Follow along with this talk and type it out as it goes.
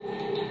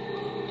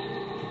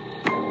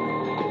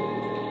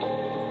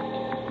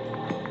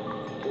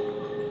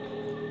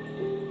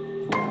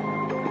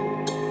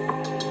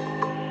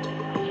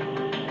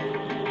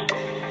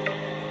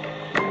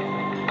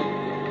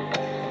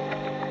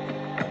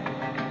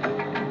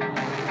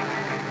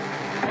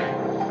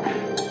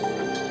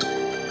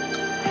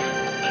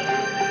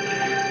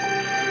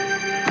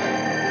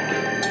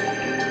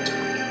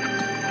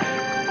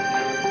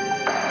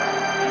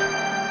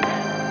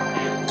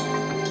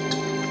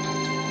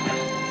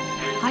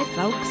Hi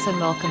folks, and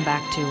welcome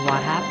back to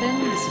What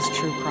Happened. This is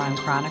True Crime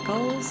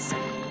Chronicles,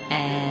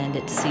 and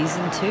it's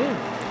season 2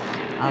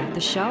 of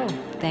the show.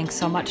 Thanks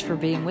so much for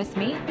being with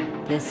me.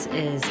 This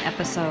is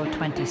episode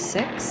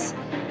 26,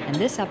 and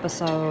this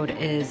episode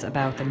is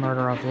about the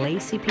murder of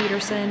Laci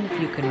Peterson. If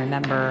you can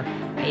remember,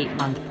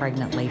 8-month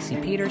pregnant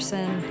Laci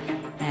Peterson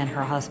and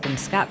her husband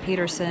Scott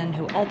Peterson,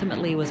 who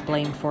ultimately was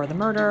blamed for the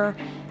murder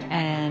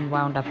and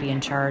wound up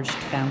being charged,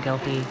 found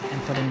guilty,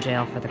 and put in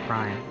jail for the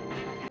crime.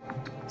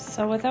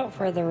 So without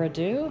further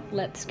ado,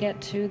 let's get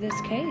to this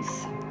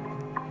case.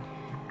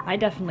 I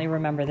definitely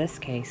remember this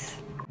case.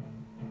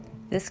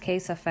 This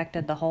case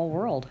affected the whole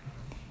world.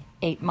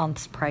 8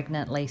 months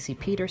pregnant Laci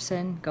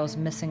Peterson goes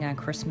missing on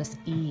Christmas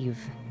Eve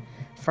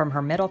from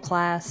her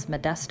middle-class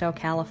Modesto,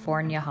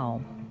 California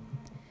home.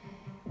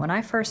 When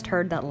I first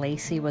heard that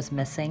Laci was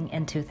missing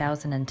in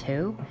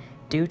 2002,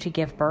 due to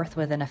give birth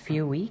within a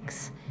few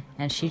weeks,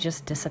 and she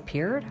just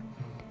disappeared,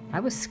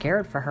 I was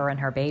scared for her and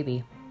her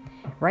baby.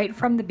 Right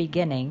from the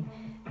beginning,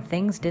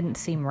 things didn't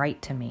seem right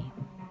to me.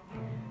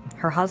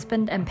 Her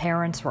husband and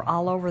parents were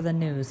all over the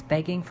news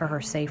begging for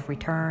her safe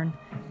return.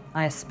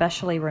 I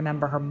especially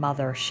remember her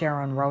mother,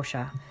 Sharon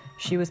Rocha.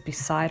 She was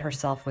beside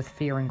herself with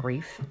fear and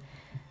grief.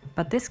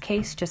 But this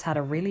case just had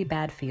a really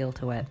bad feel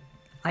to it.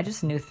 I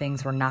just knew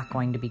things were not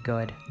going to be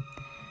good.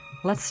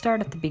 Let's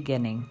start at the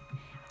beginning.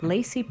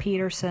 Laci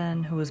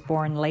Peterson, who was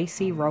born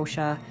Laci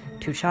Rocha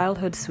to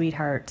childhood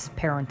sweethearts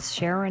parents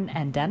Sharon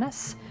and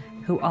Dennis,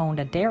 who owned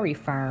a dairy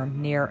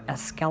farm near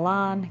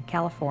Escalon,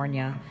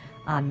 California,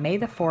 on May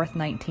the 4th,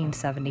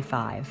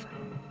 1975.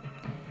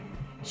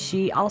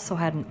 She also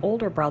had an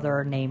older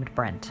brother named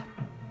Brent.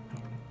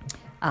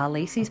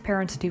 Laci's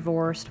parents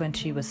divorced when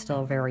she was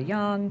still very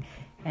young,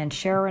 and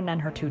Sharon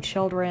and her 2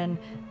 children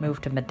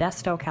moved to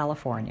Modesto,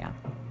 California.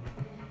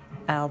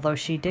 Although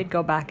she did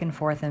go back and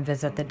forth and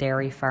visit the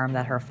dairy farm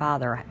that her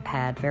father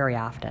had very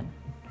often.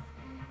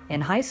 In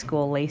high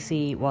school,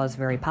 Laci was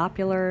very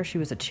popular. She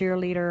was a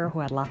cheerleader who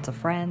had lots of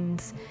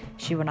friends.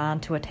 She went on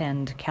to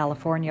attend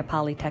California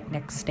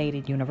Polytechnic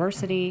State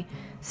University,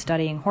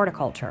 studying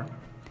horticulture.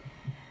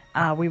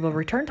 We will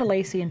return to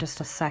Laci in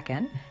just a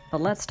second, but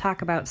let's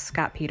talk about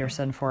Scott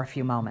Peterson for a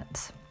few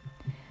moments.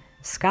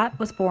 Scott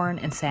was born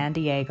in San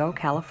Diego,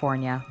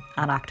 California,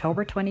 on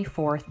October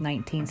 24th,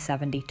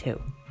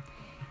 1972.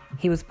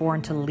 He was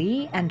born to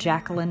Lee and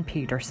Jacqueline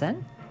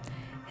Peterson.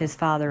 His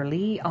father,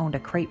 Lee, owned a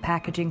crate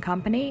packaging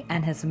company,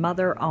 and his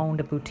mother owned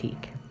a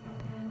boutique.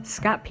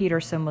 Scott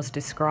Peterson was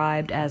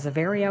described as a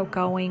very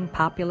outgoing,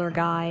 popular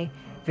guy,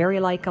 very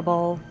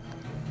likable,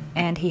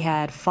 and he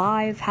had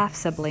 5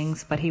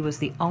 half-siblings, but he was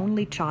the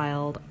only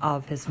child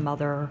of his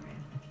mother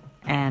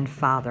and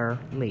father,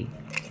 Lee.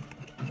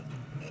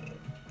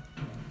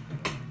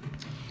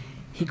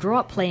 He grew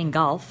up playing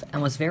golf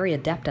and was very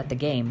adept at the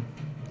game,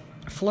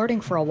 flirting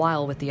for a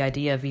while with the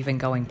idea of even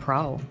going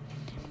pro.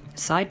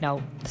 Side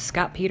note,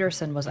 Scott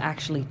Peterson was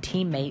actually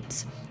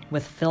teammates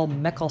with Phil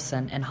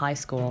Mickelson in high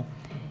school.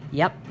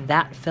 Yep,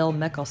 that Phil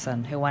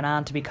Mickelson, who went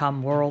on to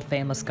become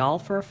world-famous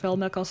golfer Phil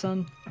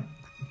Mickelson.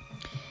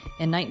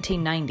 In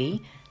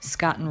 1990,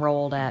 Scott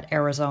enrolled at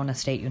Arizona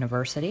State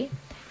University,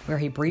 where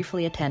he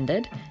briefly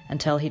attended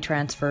until he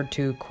transferred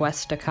to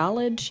Cuesta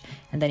College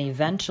and then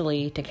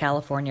eventually to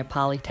California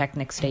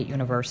Polytechnic State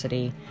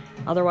University,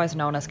 otherwise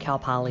known as Cal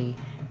Poly,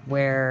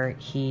 where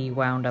he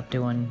wound up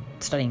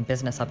studying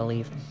business, I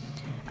believe.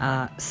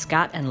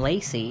 Scott and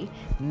Laci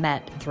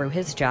met through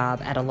his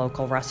job at a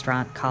local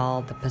restaurant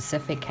called the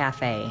Pacific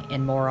Cafe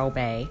in Morro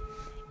Bay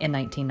in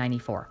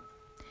 1994.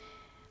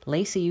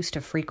 Laci used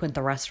to frequent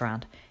the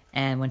restaurant,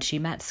 and when she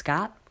met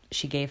Scott,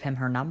 she gave him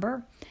her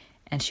number,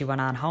 and she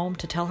went on home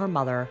to tell her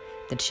mother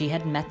that she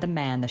had met the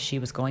man that she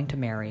was going to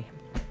marry.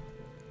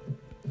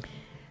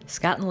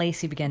 Scott and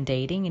Laci began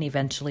dating and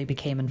eventually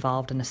became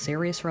involved in a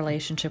serious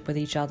relationship with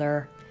each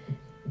other.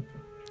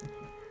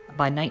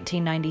 By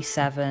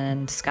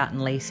 1997, Scott and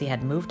Laci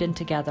had moved in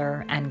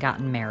together and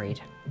gotten married.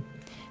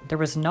 There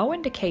was no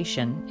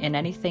indication in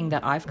anything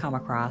that I've come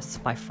across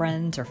by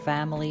friends or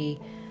family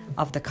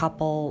of the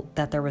couple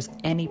that there was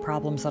any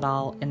problems at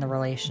all in the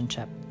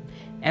relationship.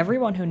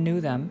 Everyone who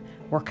knew them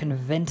were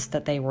convinced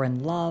that they were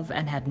in love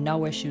and had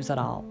no issues at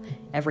all.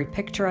 Every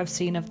picture I've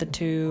seen of the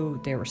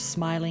two, they were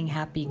smiling,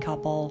 happy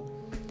couple.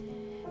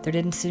 There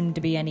didn't seem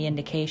to be any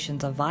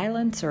indications of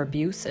violence or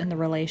abuse in the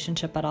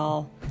relationship at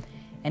all.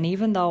 And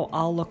even though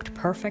all looked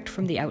perfect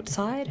from the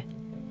outside,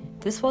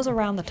 this was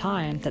around the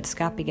time that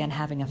Scott began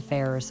having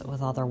affairs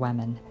with other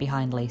women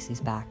behind Laci's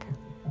back.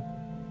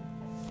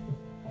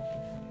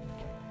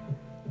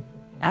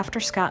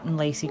 After Scott and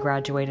Laci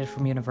graduated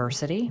from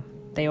university,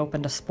 they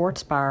opened a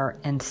sports bar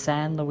in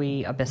San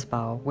Luis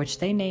Obispo, which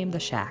they named The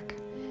Shack.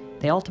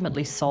 They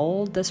ultimately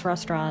sold this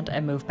restaurant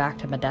and moved back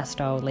to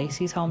Modesto,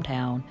 Laci's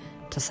hometown,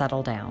 to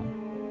settle down.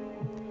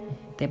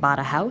 They bought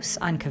a house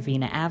on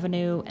Covina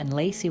Avenue, and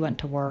Laci went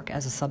to work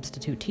as a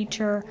substitute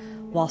teacher,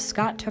 while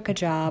Scott took a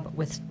job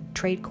with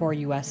TradeCorp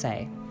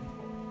USA.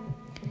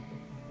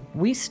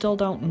 We still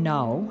don't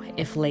know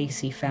if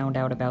Laci found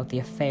out about the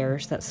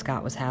affairs that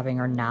Scott was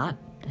having or not,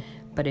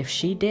 but if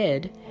she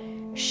did,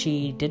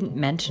 She didn't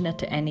mention it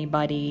to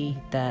anybody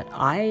that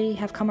I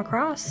have come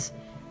across,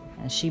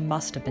 and she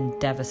must have been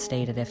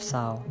devastated if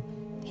so.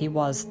 He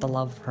was the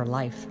love of her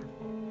life.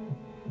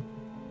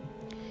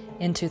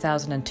 In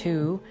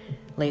 2002,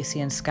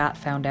 Laci and Scott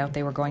found out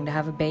they were going to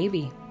have a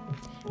baby.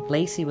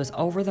 Laci was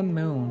over the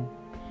moon.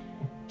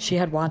 She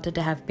had wanted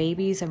to have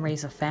babies and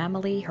raise a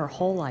family her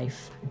whole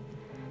life.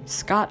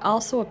 Scott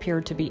also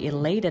appeared to be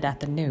elated at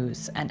the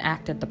news and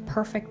acted the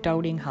perfect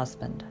doting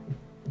husband.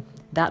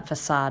 That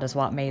facade is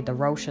what made the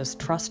Roches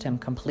trust him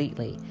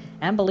completely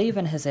and believe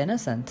in his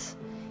innocence.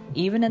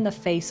 Even in the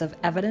face of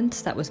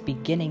evidence that was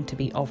beginning to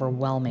be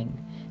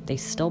overwhelming, they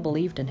still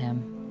believed in him.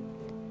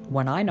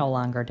 When I no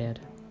longer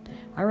did.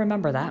 I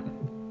remember that.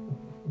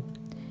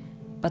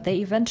 But they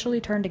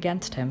eventually turned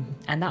against him,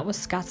 and that was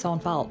Scott's own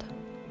fault.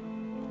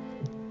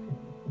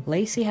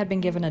 Laci had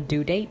been given a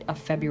due date of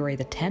February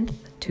the 10th,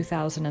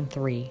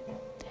 2003,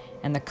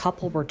 and the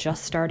couple were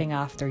just starting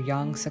off their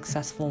young,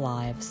 successful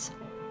lives.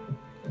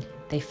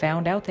 They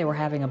found out they were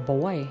having a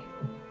boy,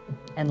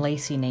 and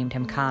Laci named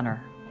him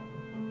Connor.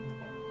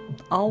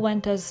 All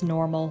went as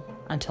normal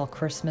until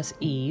Christmas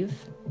Eve,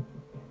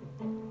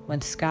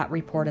 when Scott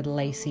reported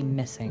Laci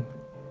missing.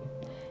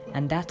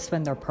 And that's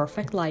when their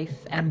perfect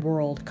life and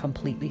world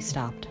completely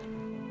stopped.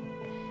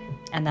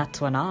 And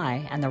that's when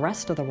I and the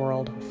rest of the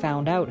world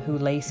found out who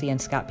Laci and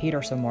Scott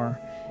Peterson were,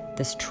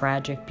 this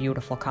tragic,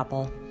 beautiful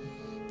couple.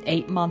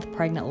 8-month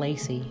pregnant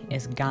Laci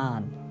is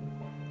gone.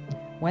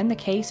 When the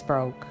case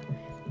broke,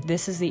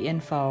 this is the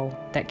info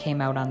that came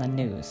out on the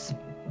news.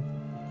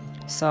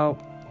 So,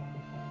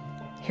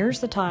 here's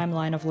the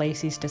timeline of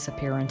Laci's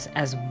disappearance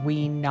as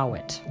we know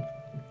it.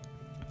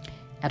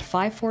 At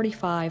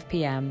 5:45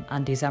 p.m.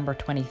 on December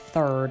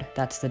 23rd,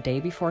 that's the day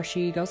before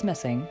she goes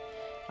missing,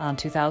 on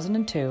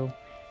 2002,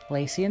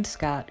 Laci and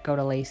Scott go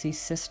to Laci's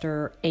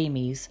sister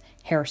Amy's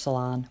hair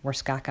salon where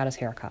Scott got his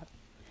hair cut.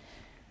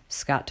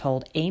 Scott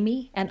told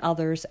Amy and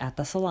others at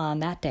the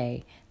salon that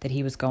day that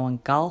he was going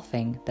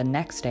golfing the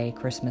next day,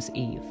 Christmas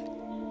Eve.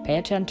 Pay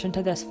attention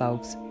to this,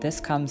 folks. This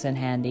comes in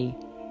handy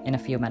in a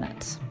few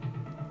minutes.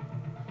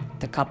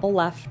 The couple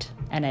left,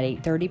 and at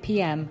 8:30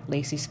 p.m.,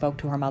 Laci spoke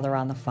to her mother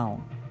on the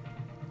phone.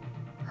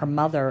 Her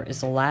mother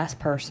is the last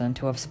person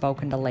to have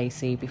spoken to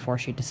Laci before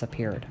she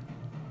disappeared.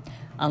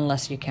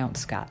 Unless you count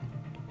Scott.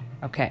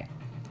 Okay.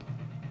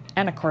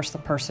 And of course the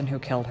person who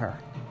killed her.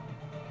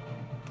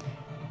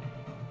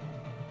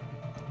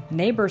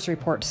 Neighbors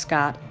report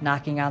Scott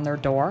knocking on their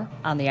door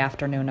on the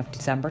afternoon of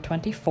December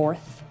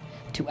 24th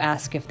to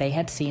ask if they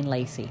had seen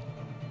Laci.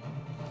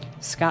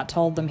 Scott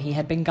told them he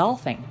had been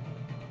golfing.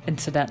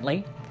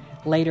 Incidentally,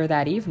 later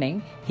that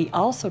evening, he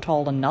also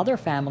told another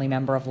family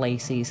member of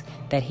Laci's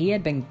that he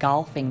had been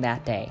golfing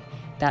that day.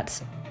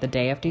 That's the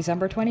day of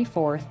December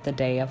 24th, the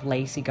day of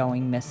Laci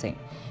going missing.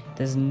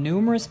 There's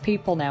numerous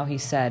people now, he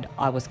said,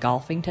 I was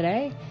golfing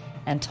today,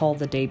 and told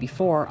the day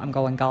before, I'm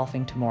going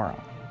golfing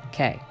tomorrow.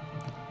 Okay.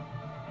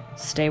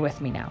 Stay with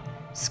me now.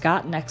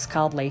 Scott next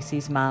called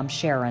Laci's mom,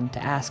 Sharon,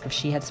 to ask if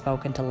she had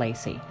spoken to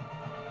Laci.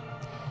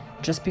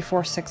 Just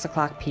before 6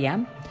 o'clock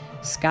p.m.,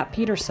 Scott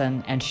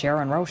Peterson and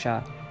Sharon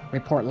Rocha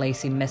report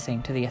Laci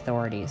missing to the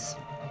authorities.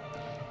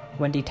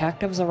 When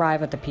detectives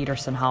arrive at the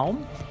Peterson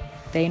home,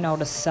 they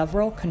notice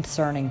several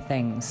concerning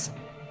things.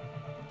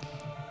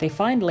 They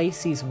find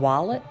Laci's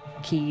wallet,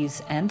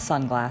 keys, and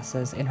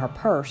sunglasses in her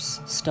purse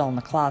still in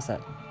the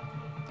closet.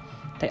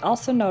 They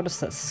also notice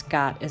that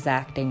Scott is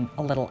acting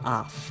a little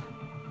off.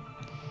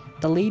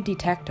 The lead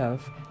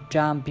detective,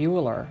 John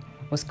Bueller,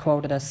 was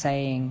quoted as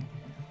saying,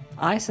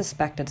 I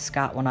suspected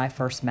Scott when I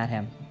first met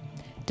him.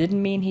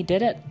 Didn't mean he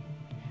did it,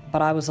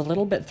 but I was a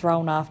little bit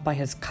thrown off by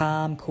his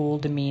calm, cool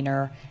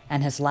demeanor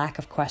and his lack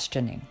of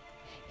questioning.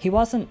 He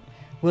wasn't,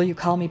 will you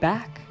call me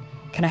back?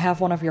 Can I have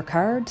one of your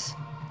cards?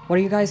 What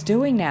are you guys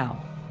doing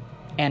now?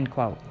 End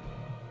quote.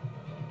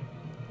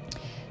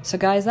 So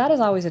guys, that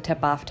is always a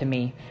tip-off to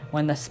me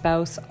when the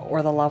spouse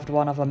or the loved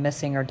one of a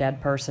missing or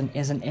dead person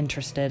isn't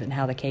interested in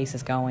how the case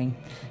is going.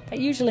 That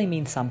usually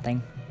means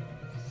something.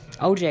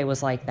 OJ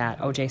was like that,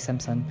 OJ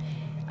Simpson.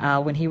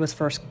 When he was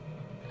first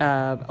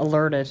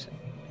alerted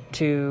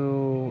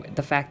to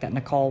the fact that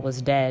Nicole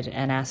was dead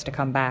and asked to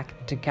come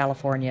back to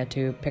California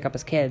to pick up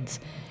his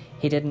kids,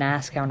 he didn't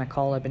ask how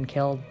Nicole had been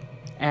killed.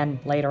 And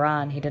later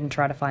on, he didn't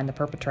try to find the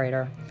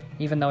perpetrator,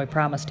 even though he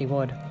promised he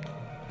would.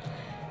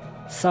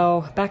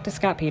 So, back to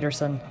Scott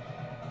Peterson.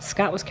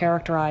 Scott was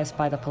characterized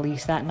by the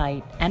police that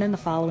night and in the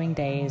following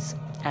days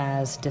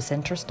as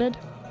disinterested,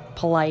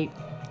 polite,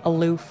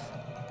 aloof,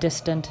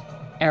 distant,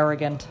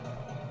 arrogant.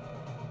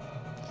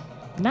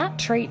 Not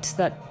traits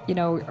that,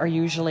 are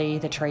usually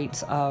the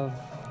traits of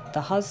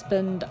the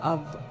husband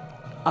of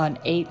an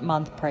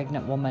 8-month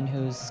pregnant woman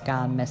who's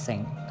gone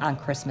missing on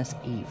Christmas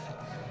Eve.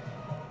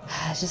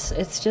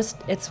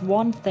 It's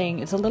one thing,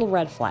 it's a little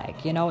red flag,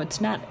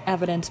 it's not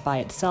evidence by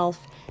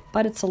itself,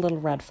 but it's a little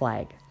red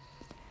flag.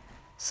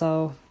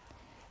 So,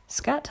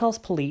 Scott tells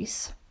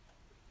police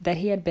that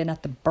he had been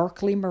at the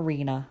Berkeley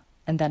Marina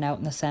and then out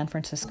in the San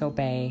Francisco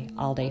Bay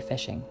all day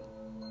fishing.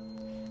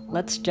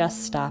 Let's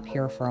just stop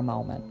here for a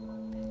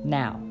moment.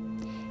 Now,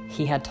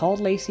 He had told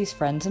Laci's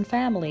friends and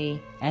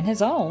family, and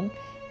his own,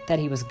 that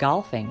he was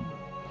golfing,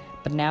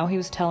 but now he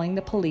was telling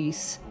the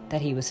police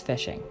that he was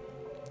fishing.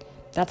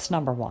 That's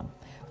number one.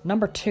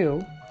 Number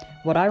two,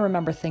 what I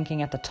remember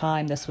thinking at the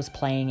time this was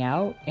playing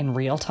out in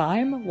real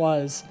time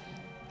was,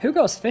 who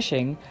goes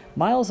fishing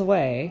miles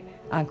away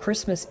on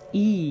Christmas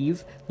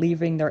Eve,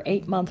 leaving their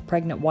 8-month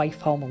pregnant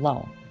wife home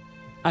alone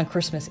on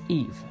Christmas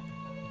Eve?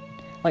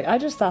 Like, I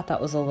just thought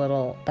that was a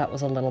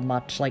little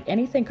much. Like,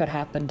 anything could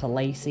happen to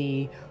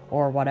Laci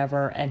or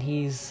whatever, and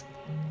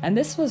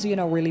this was,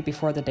 really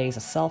before the days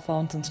of cell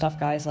phones and stuff,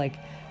 guys.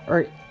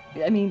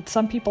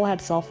 Some people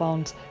had cell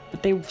phones,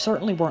 but they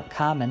certainly weren't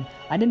common.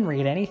 I didn't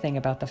read anything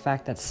about the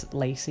fact that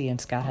Laci and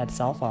Scott had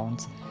cell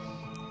phones,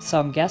 so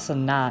I'm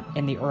guessing not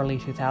in the early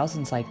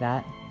 2000s like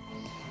that.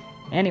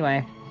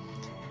 Anyway,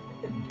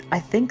 I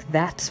think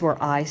that's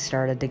where I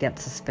started to get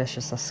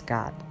suspicious of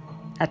Scott,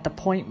 at the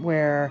point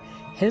where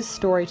his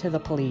story to the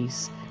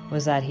police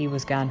was that he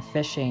was gone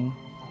fishing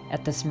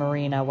at this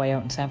marina way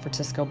out in San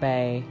Francisco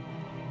Bay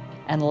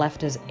and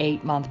left his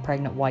 8-month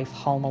pregnant wife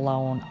home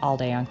alone all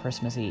day on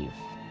Christmas Eve.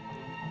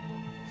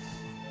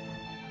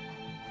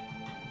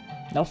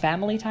 No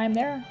family time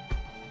there?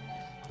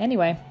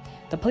 Anyway,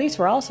 the police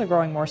were also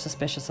growing more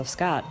suspicious of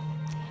Scott.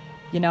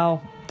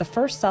 The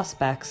first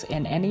suspects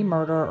in any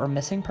murder or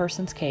missing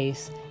persons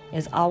case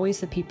is always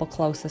the people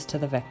closest to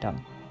the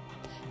victim.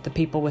 The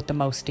people with the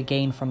most to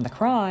gain from the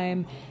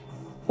crime,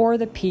 or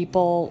the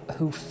people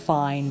who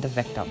find the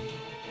victim.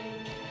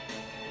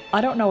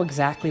 I don't know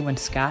exactly when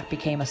Scott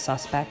became a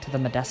suspect to the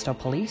Modesto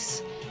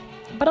police,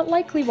 but it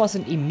likely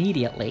wasn't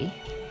immediately.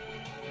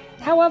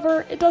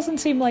 However, it doesn't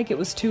seem like it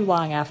was too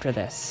long after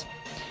this,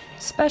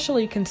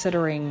 especially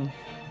considering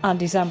on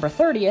December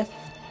 30th,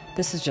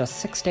 this is just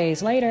 6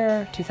 days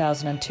later,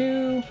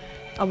 2002,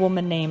 a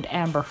woman named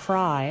Amber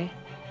Fry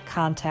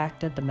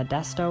contacted the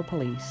Modesto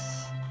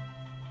police.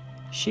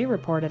 She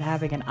reported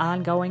having an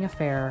ongoing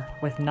affair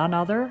with none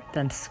other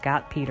than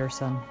Scott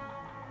Peterson.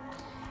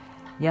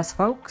 Yes,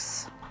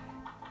 folks,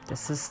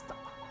 this is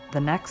the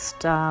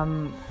next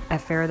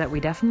affair that we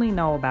definitely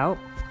know about.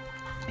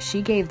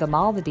 She gave them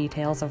all the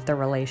details of their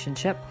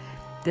relationship.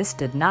 This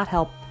did not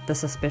help the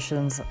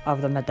suspicions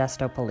of the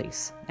Modesto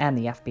police and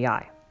the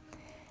FBI.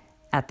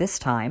 At this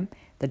time,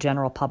 the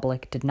general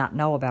public did not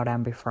know about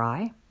Amber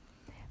Fry,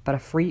 but a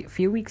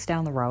few weeks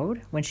down the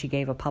road, when she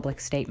gave a public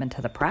statement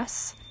to the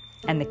press,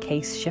 and the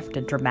case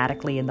shifted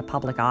dramatically in the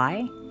public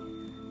eye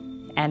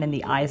and in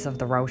the eyes of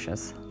the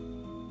Roaches.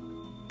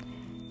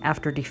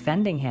 After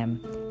defending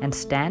him and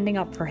standing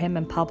up for him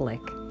in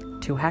public,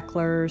 to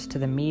hecklers, to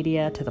the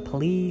media, to the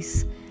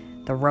police,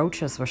 the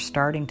Roaches were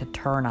starting to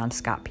turn on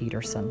Scott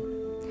Peterson.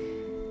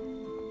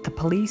 The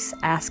police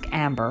asked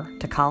Amber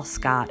to call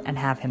Scott and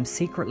have him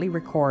secretly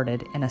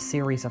recorded in a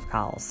series of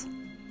calls.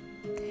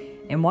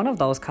 In one of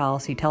those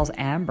calls, he tells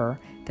Amber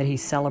that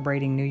he's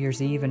celebrating New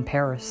Year's Eve in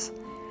Paris.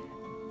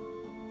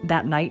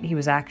 That night, he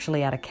was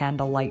actually at a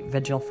candlelight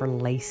vigil for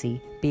Laci,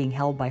 being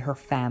held by her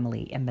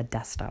family in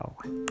Modesto.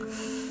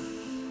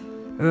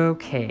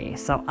 Okay,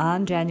 so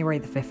on January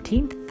the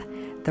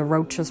 15th, the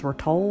Roaches were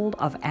told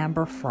of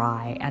Amber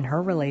Fry and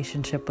her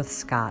relationship with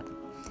Scott.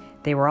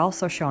 They were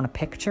also shown a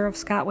picture of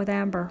Scott with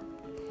Amber.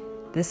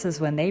 This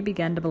is when they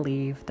began to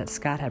believe that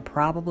Scott had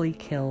probably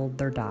killed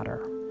their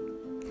daughter.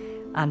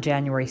 On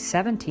January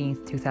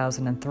 17th,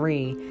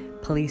 2003,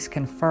 police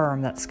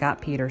confirmed that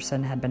Scott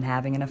Peterson had been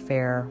having an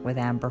affair with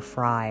Amber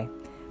Fry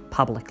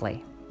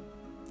publicly.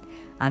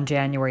 On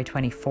January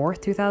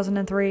 24th,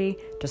 2003,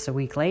 just a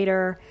week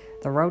later,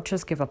 the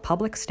Roaches give a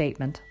public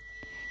statement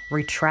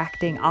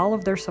retracting all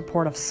of their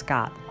support of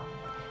Scott.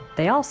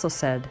 They also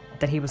said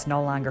that he was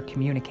no longer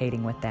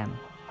communicating with them.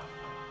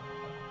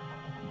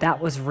 That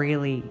was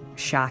really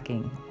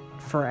shocking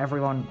for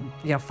everyone,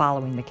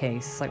 following the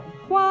case. Like,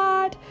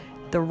 what?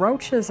 The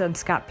Roaches and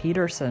Scott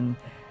Peterson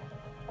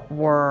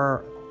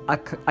were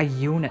a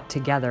unit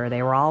together.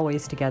 They were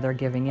always together,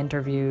 giving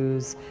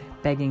interviews,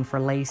 begging for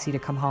Laci to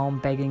come home,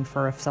 begging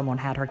for if someone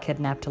had her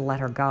kidnapped to let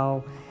her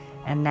go.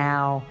 And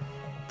now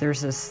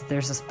there's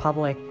this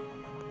public,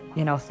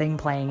 thing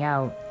playing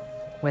out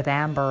with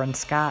Amber and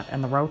Scott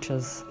and the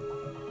Roaches.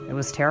 It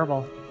was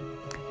terrible.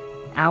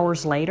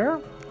 Hours later,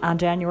 on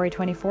January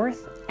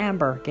 24th,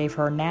 Amber gave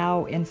her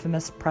now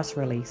infamous press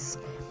release.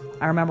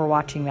 I remember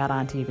watching that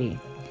on TV.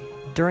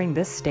 During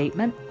this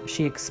statement,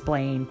 she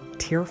explained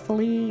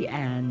tearfully,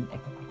 and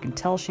you can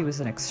tell she was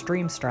in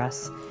extreme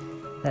stress,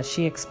 that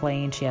she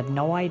explained she had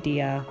no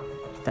idea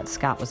that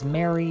Scott was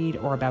married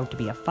or about to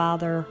be a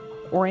father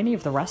or any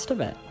of the rest of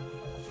it.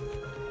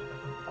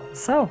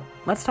 So,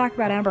 let's talk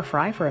about Amber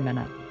Fry for a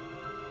minute.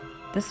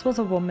 This was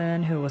a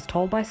woman who was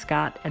told by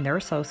Scott and their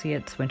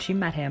associates when she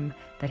met him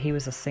that he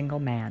was a single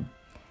man.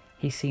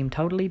 He seemed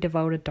totally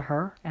devoted to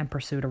her and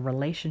pursued a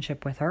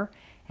relationship with her,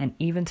 and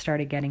even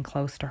started getting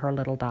close to her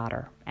little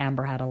daughter.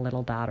 Amber had a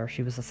little daughter.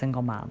 She was a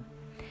single mom.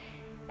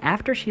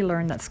 After she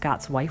learned that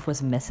Scott's wife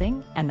was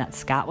missing and that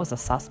Scott was a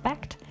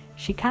suspect,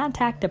 she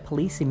contacted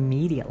police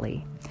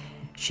immediately.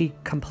 She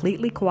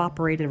completely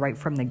cooperated right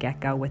from the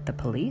get-go with the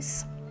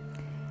police.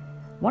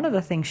 One of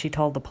the things she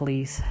told the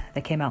police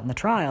that came out in the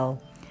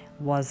trial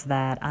was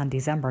that on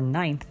December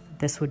 9th,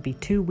 this would be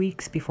 2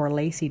 weeks before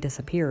Laci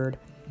disappeared,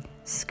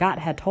 Scott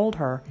had told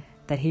her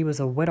that he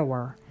was a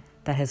widower,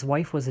 that his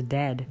wife was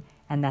dead,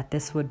 and that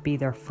this would be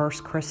their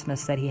first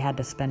Christmas that he had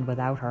to spend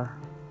without her.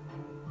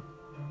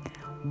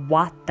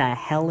 What the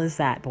hell is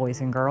that,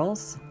 boys and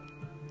girls?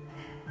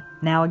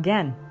 Now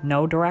again,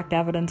 no direct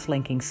evidence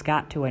linking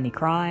Scott to any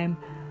crime,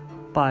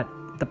 but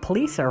the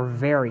police are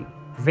very,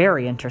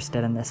 very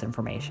interested in this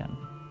information.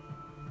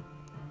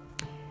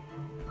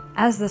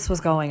 As this was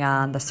going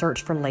on, the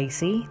search for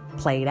Laci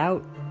played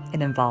out.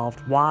 It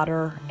involved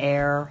water,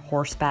 air,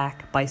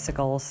 horseback,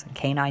 bicycles,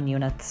 canine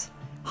units,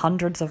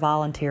 hundreds of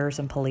volunteers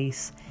and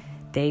police.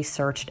 They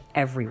searched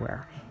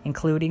everywhere,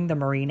 including the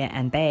marina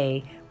and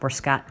bay where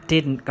Scott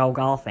didn't go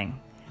golfing,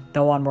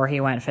 the one where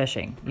he went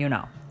fishing, you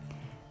know.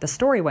 The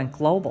story went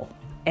global.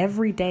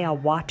 Every day I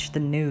watched the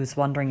news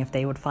wondering if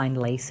they would find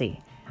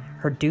Laci.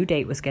 Her due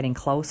date was getting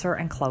closer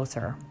and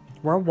closer.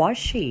 Where was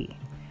she?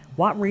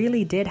 What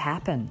really did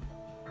happen?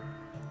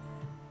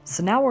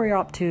 So now we're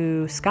up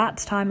to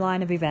Scott's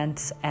timeline of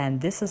events,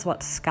 and this is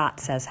what Scott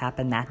says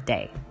happened that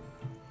day.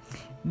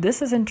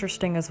 This is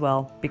interesting as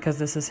well because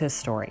this is his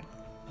story.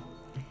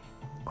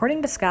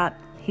 According to Scott,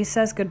 he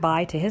says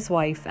goodbye to his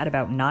wife at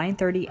about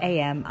 9:30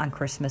 a.m. on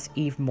Christmas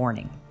Eve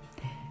morning.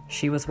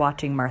 She was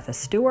watching Martha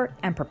Stewart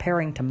and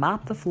preparing to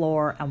mop the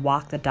floor and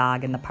walk the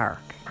dog in the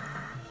park.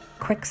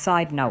 Quick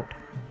side note.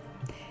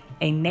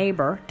 A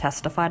neighbor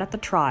testified at the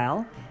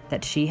trial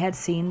that she had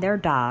seen their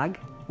dog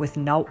with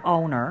no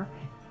owner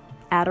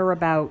at or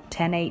about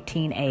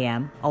 10:18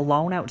 a.m.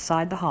 alone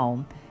outside the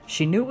home.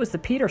 She knew it was the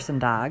Peterson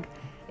dog.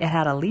 It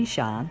had a leash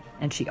on,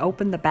 and she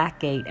opened the back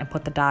gate and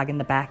put the dog in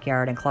the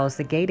backyard and closed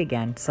the gate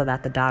again so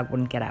that the dog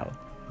wouldn't get out.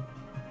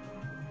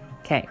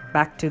 Okay,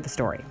 back to the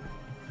story.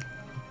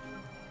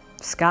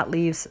 Scott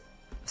leaves,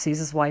 sees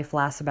his wife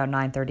last about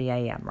 9:30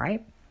 a.m.,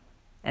 right?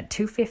 At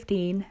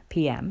 2:15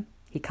 p.m.,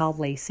 he called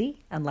Laci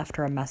and left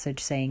her a message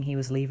saying he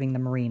was leaving the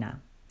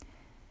marina.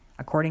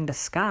 According to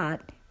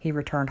Scott, he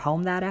returned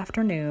home that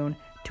afternoon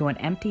to an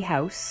empty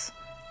house,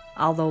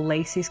 although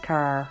Laci's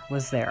car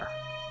was there.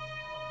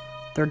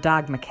 Their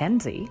dog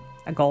Mackenzie,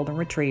 a golden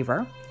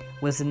retriever,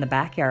 was in the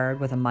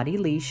backyard with a muddy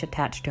leash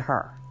attached to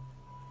her.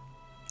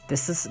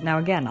 This is, now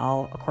again,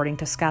 all according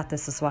to Scott,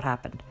 this is what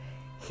happened.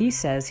 He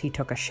says he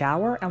took a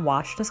shower and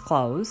washed his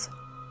clothes.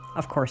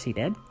 Of course he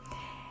did.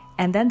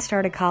 And then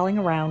started calling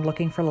around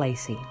looking for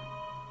Laci.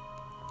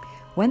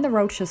 When the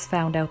Roaches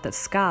found out that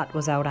Scott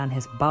was out on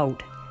his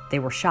boat, they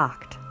were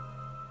shocked.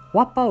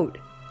 What boat?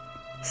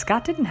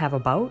 Scott didn't have a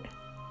boat.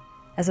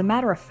 As a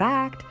matter of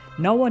fact,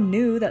 no one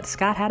knew that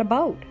Scott had a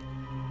boat.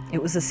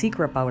 It was a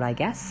secret boat, I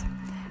guess.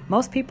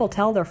 Most people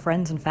tell their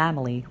friends and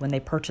family when they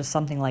purchase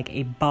something like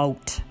a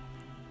boat.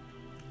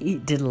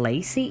 Did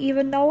Laci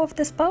even know of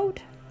this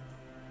boat?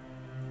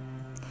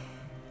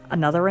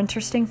 Another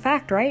interesting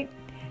fact, right?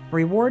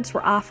 Rewards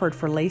were offered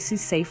for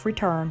Laci's safe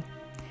return.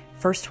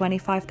 First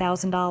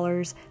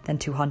 $25,000, then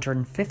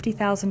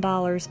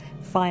 $250,000,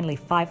 finally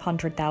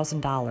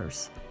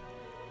 $500,000.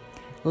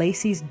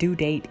 Laci's due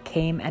date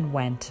came and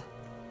went.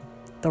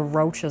 The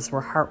Roaches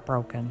were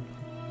heartbroken.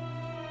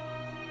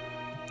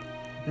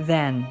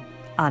 Then,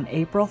 on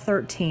April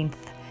 13th,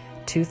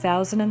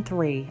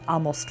 2003,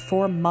 almost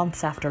 4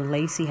 months after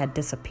Laci had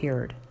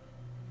disappeared,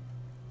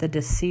 the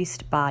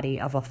deceased body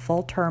of a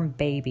full-term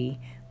baby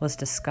was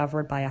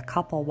discovered by a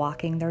couple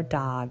walking their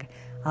dog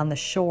on the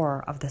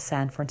shore of the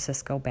San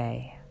Francisco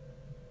Bay.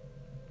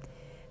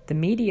 The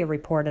media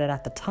reported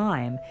at the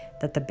time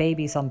that the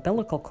baby's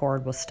umbilical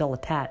cord was still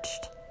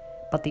attached,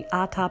 but the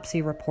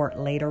autopsy report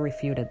later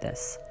refuted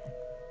this.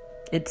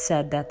 It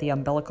said that the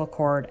umbilical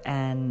cord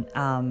and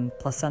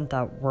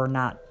placenta were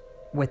not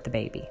with the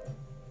baby.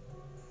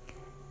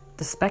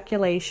 The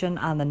speculation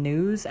on the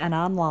news and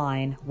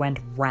online went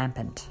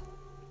rampant.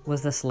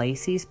 Was this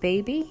Laci's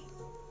baby?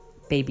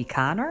 Baby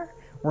Connor?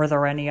 Were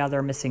there any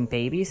other missing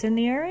babies in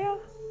the area?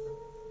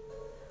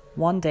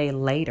 One day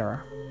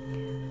later,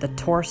 the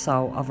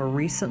torso of a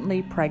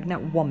recently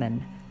pregnant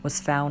woman was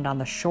found on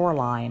the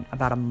shoreline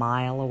about a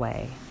mile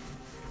away.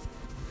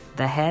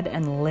 The head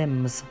and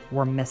limbs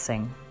were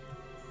missing.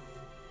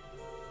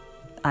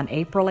 On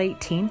April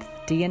 18th,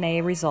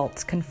 DNA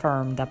results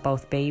confirmed that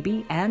both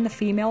baby and the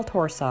female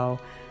torso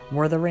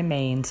were the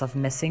remains of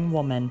missing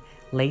woman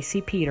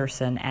Laci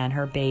Peterson and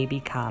her baby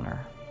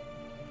Connor.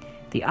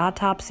 The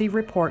autopsy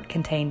report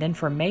contained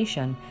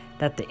information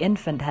that the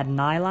infant had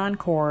nylon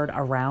cord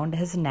around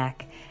his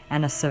neck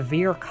and a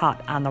severe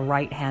cut on the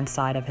right-hand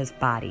side of his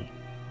body.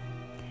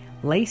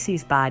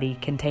 Laci's body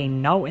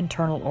contained no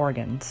internal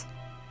organs,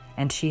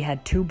 and she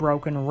had 2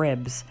 broken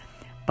ribs,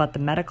 but the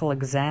medical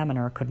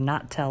examiner could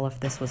not tell if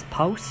this was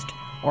post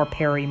or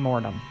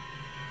peri-mortem.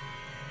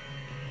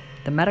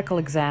 The medical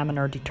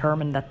examiner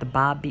determined that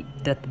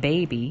the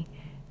baby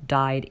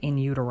died in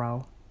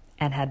utero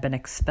and had been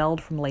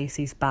expelled from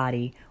Laci's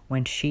body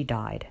when she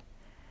died,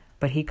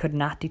 but he could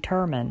not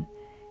determine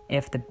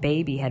if the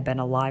baby had been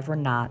alive or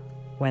not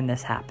when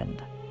this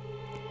happened.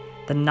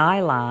 The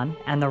nylon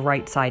and the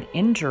right side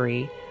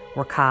injury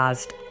were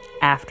caused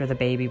after the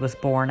baby was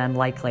born and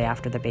likely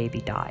after the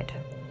baby died.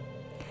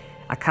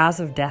 A cause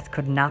of death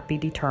could not be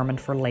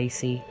determined for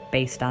Laci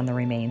based on the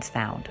remains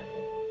found.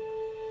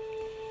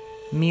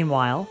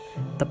 Meanwhile,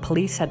 the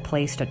police had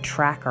placed a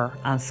tracker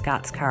on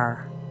Scott's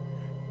car.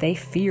 They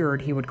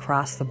feared he would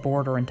cross the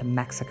border into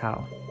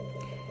Mexico.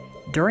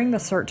 During the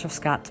search of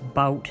Scott's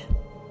boat,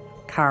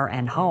 car,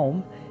 and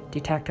home,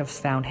 detectives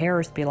found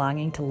hairs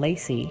belonging to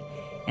Laci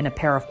in a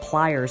pair of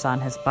pliers on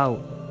his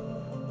boat.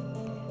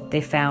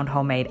 They found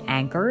homemade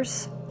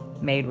anchors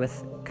made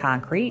with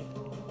concrete,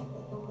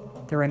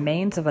 the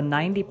remains of a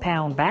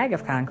 90-pound bag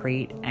of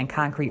concrete, and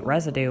concrete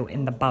residue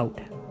in the boat.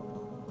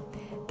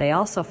 They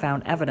also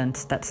found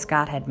evidence that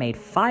Scott had made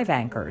 5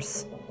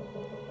 anchors,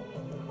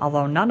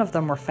 although none of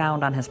them were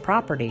found on his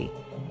property,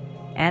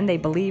 and they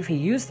believe he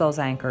used those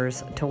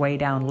anchors to weigh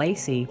down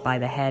Laci by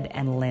the head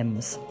and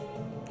limbs,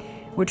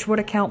 which would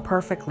account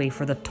perfectly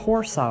for the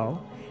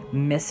torso,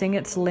 missing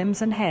its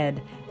limbs and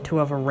head, to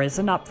have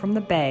arisen up from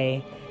the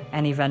bay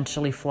and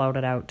eventually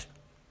floated out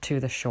to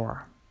the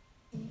shore.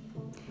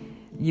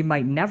 You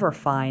might never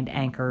find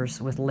anchors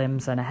with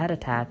limbs and a head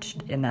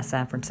attached in the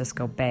San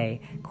Francisco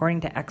Bay.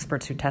 According to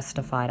experts who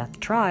testified at the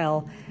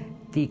trial,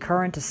 the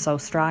current is so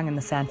strong in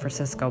the San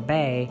Francisco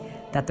Bay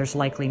that there's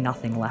likely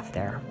nothing left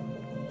there.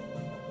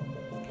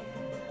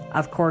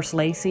 Of course,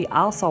 Laci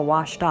also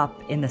washed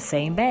up in the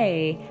same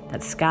bay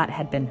that Scott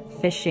had been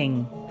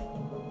fishing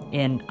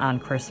in on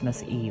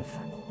Christmas Eve.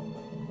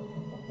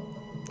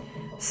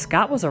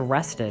 Scott was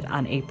arrested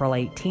on April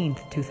 18,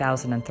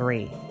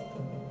 2003.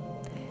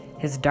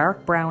 His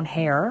dark brown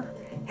hair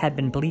had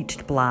been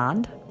bleached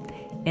blonde.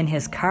 In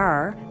his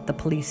car, the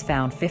police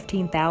found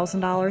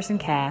 $15,000 in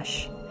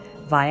cash,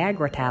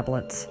 Viagra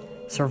tablets,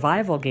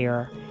 survival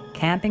gear,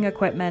 camping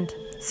equipment,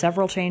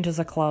 several changes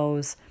of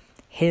clothes,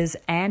 his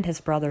and his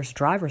brother's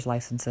driver's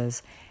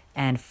licenses,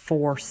 and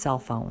 4 cell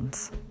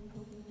phones.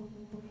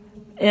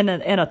 In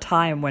a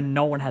time when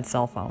no one had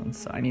cell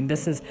phones.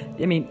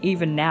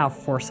 Even now,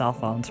 4 cell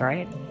phones,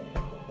 right?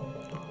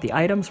 The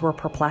items were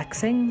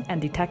perplexing,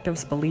 and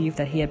detectives believed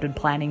that he had been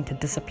planning to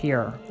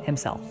disappear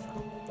himself.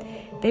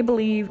 They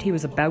believed he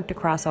was about to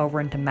cross over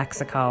into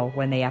Mexico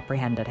when they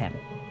apprehended him.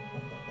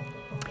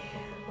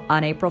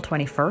 On April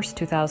 21,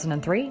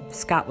 2003,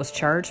 Scott was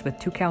charged with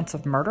 2 counts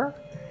of murder,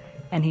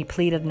 and he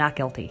pleaded not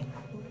guilty.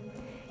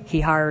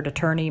 He hired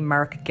attorney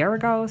Mark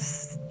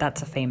Garagos,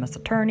 that's a famous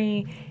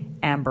attorney.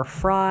 Amber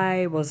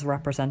Fry was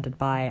represented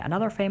by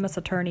another famous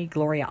attorney,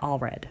 Gloria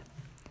Allred.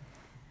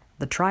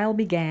 The trial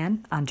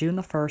began on June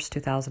 1,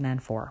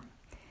 2004.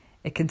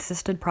 It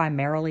consisted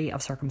primarily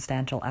of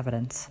circumstantial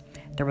evidence.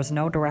 There was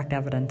no direct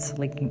evidence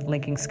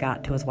linking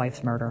Scott to his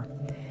wife's murder,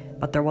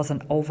 but there was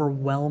an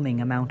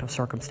overwhelming amount of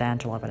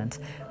circumstantial evidence.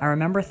 I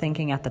remember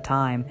thinking at the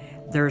time,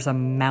 there's a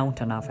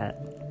mountain of it.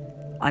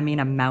 A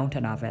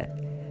mountain of it.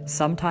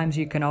 Sometimes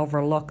you can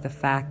overlook the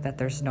fact that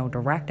there's no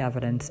direct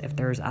evidence if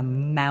there's a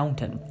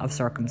mountain of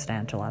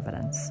circumstantial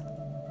evidence.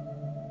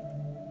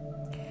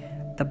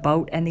 The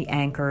boat and the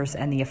anchors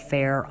and the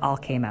affair all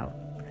came out.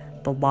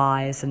 The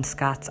lies and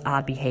Scott's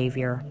odd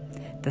behavior,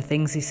 the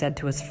things he said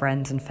to his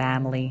friends and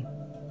family.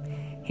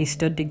 He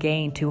stood to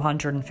gain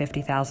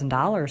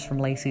 $250,000 from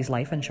Laci's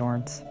life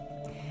insurance.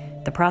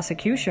 The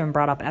prosecution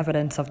brought up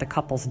evidence of the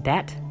couple's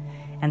debt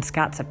and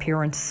Scott's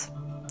appearance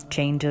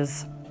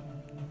changes.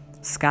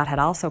 Scott had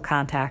also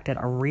contacted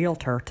a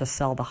realtor to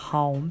sell the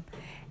home,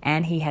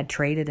 and he had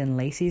traded in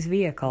Laci's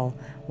vehicle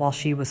while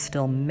she was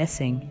still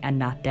missing and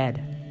not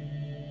dead.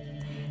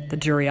 The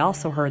jury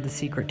also heard the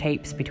secret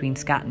tapes between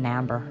Scott and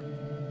Amber.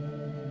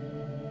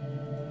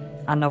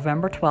 On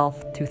November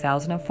 12,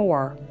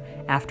 2004,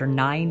 after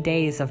 9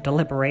 days of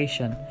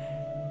deliberation,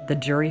 the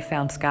jury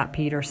found Scott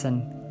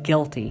Peterson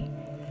guilty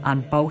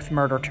on both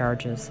murder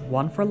charges,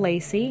 one for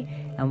Laci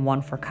and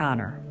one for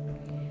Connor.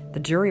 The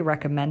jury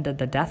recommended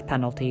the death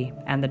penalty,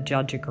 and the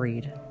judge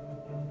agreed.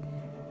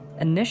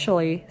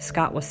 Initially,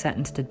 Scott was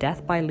sentenced to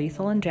death by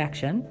lethal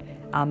injection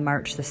on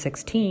March the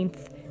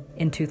 16th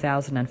in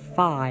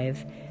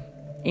 2005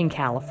 in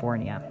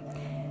California,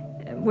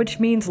 which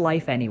means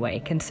life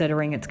anyway,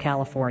 considering it's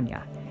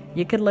California.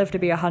 You could live to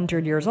be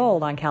 100 years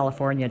old on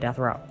California death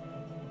row.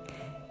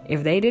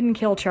 If they didn't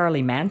kill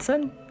Charlie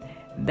Manson,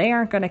 they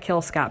aren't going to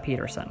kill Scott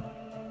Peterson.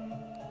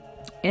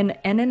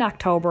 In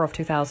October of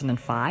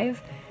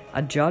 2005,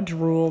 a judge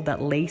ruled that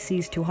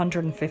Laci's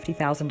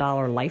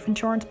 $250,000 life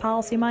insurance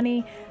policy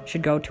money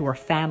should go to her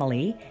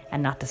family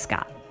and not to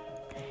Scott.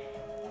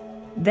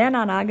 Then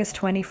on August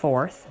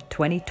 24th,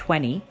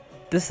 2020,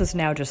 this is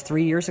now just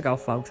 3 years ago,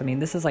 folks.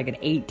 This is like an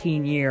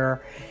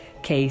 18-year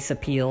case,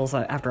 appeals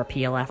after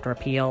appeal after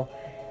appeal.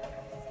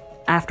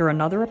 After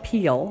another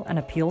appeal, an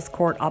appeals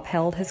court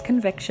upheld his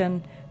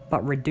conviction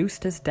but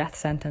reduced his death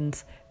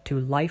sentence to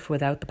life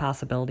without the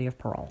possibility of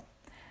parole.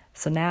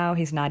 So now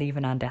he's not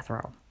even on death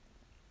row.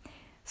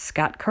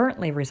 Scott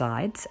currently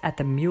resides at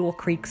the Mule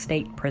Creek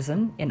State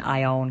Prison in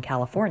Ione,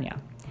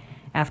 California,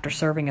 after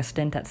serving a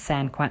stint at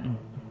San Quentin.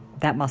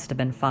 That must have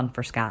been fun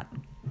for Scott.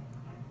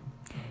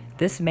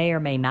 This may or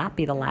may not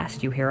be the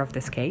last you hear of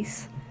this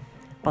case,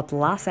 but the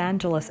Los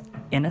Angeles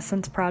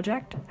Innocence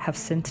Project have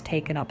since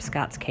taken up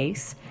Scott's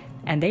case,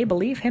 and they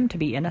believe him to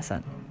be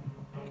innocent.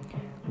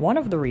 One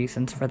of the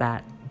reasons for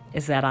that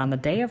is that on the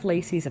day of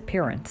Laci's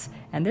appearance,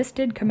 and this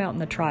did come out in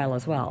the trial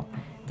as well,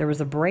 there was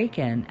a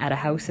break-in at a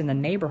house in the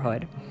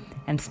neighborhood,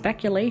 and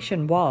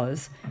speculation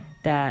was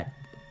that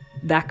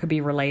could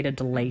be related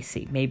to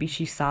Laci. Maybe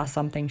she saw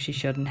something she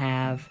shouldn't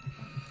have.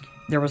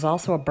 There was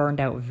also a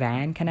burned-out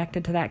van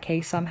connected to that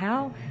case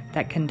somehow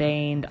that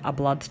contained a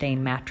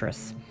bloodstained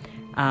mattress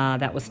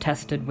that was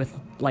tested with,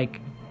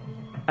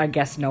 I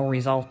guess no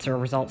results, or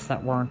results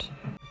that weren't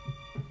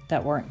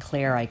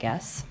clear, I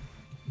guess.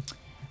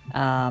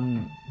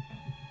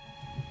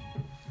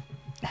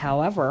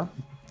 However,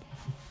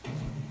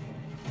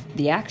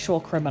 the actual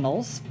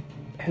criminals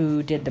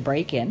who did the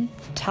break-in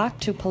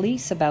talked to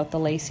police about the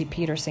Laci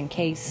Peterson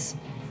case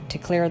to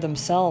clear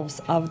themselves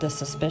of the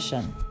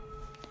suspicion.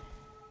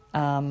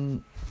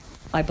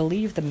 I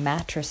believe the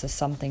mattress is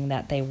something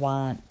that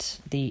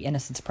the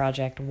Innocence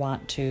Project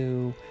want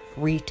to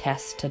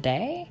retest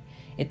today.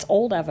 It's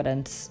old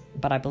evidence,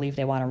 but I believe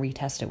they want to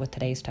retest it with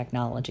today's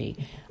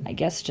technology. I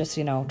guess just,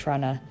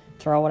 trying to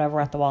throw whatever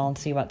at the wall and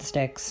see what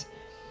sticks.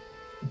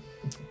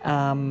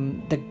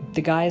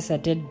 The guys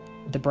that did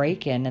the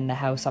break-in in the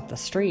house up the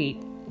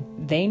street,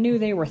 they knew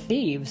they were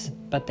thieves,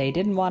 but they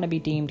didn't want to be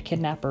deemed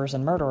kidnappers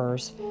and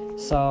murderers.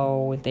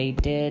 So they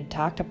did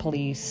talk to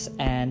police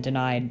and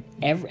denied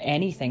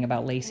anything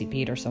about Laci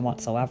Peterson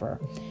whatsoever.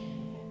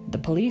 The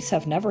police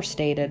have never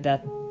stated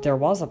that there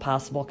was a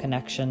possible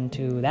connection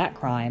to that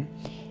crime,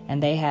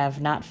 and they have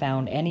not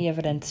found any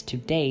evidence to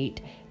date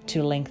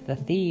to link the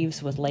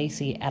thieves with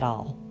Laci at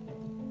all.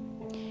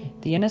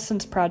 The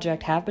Innocence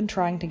Project have been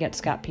trying to get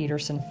Scott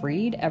Peterson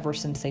freed ever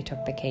since they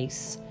took the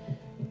case.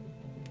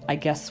 I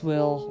guess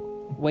we'll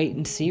wait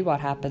and see what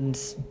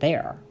happens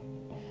there.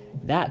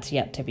 That's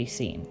yet to be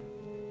seen.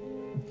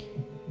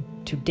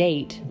 To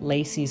date,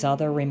 Laci's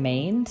other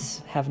remains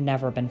have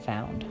never been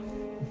found.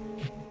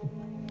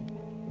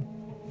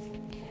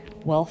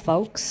 Well,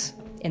 folks,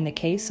 in the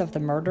case of the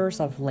murders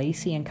of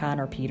Laci and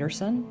Connor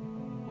Peterson,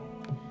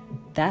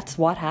 that's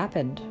what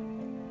happened.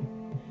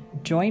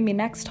 Join me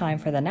next time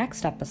for the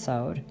next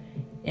episode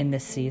in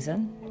this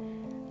season.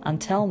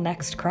 Until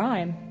next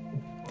crime,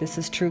 this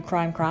is True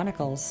Crime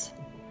Chronicles.